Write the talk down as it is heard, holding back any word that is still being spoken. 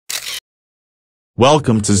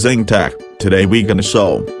Welcome to ZING Tech. Today we're gonna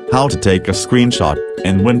show how to take a screenshot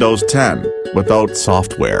in Windows 10 without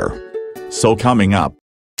software. So coming up.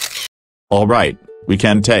 Alright, we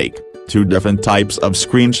can take two different types of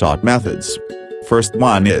screenshot methods. First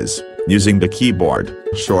one is using the keyboard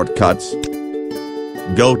shortcuts.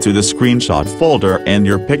 Go to the screenshot folder in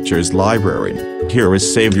your pictures library. Here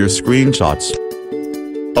is save your screenshots.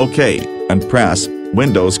 OK, and press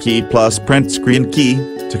Windows key plus print screen key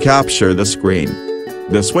to capture the screen.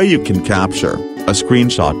 This way you can capture a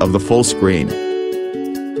screenshot of the full screen.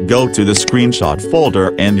 Go to the screenshot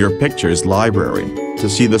folder in your pictures library to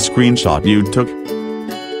see the screenshot you took.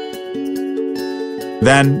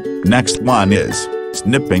 Then, next one is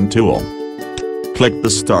snipping tool. Click the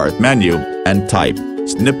start menu and type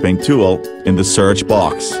snipping tool in the search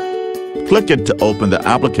box. Click it to open the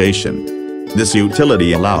application. This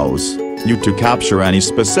utility allows you to capture any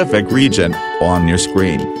specific region on your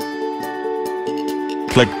screen.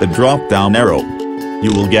 Click the drop-down arrow.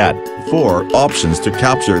 You will get 4 options to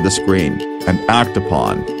capture the screen and act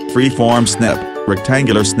upon: freeform snip,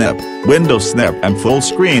 rectangular snip, window snip and full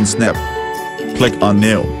screen snip. Click on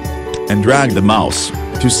New and drag the mouse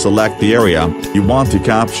to select the area you want to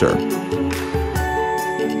capture.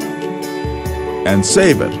 And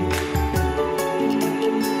save it.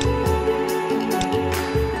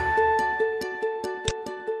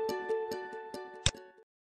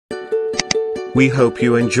 We hope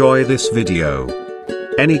you enjoy this video.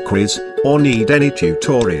 Any quiz, or need any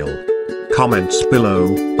tutorial? Comments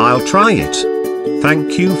below, I'll try it.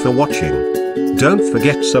 Thank you for watching. Don't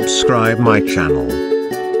forget subscribe my channel.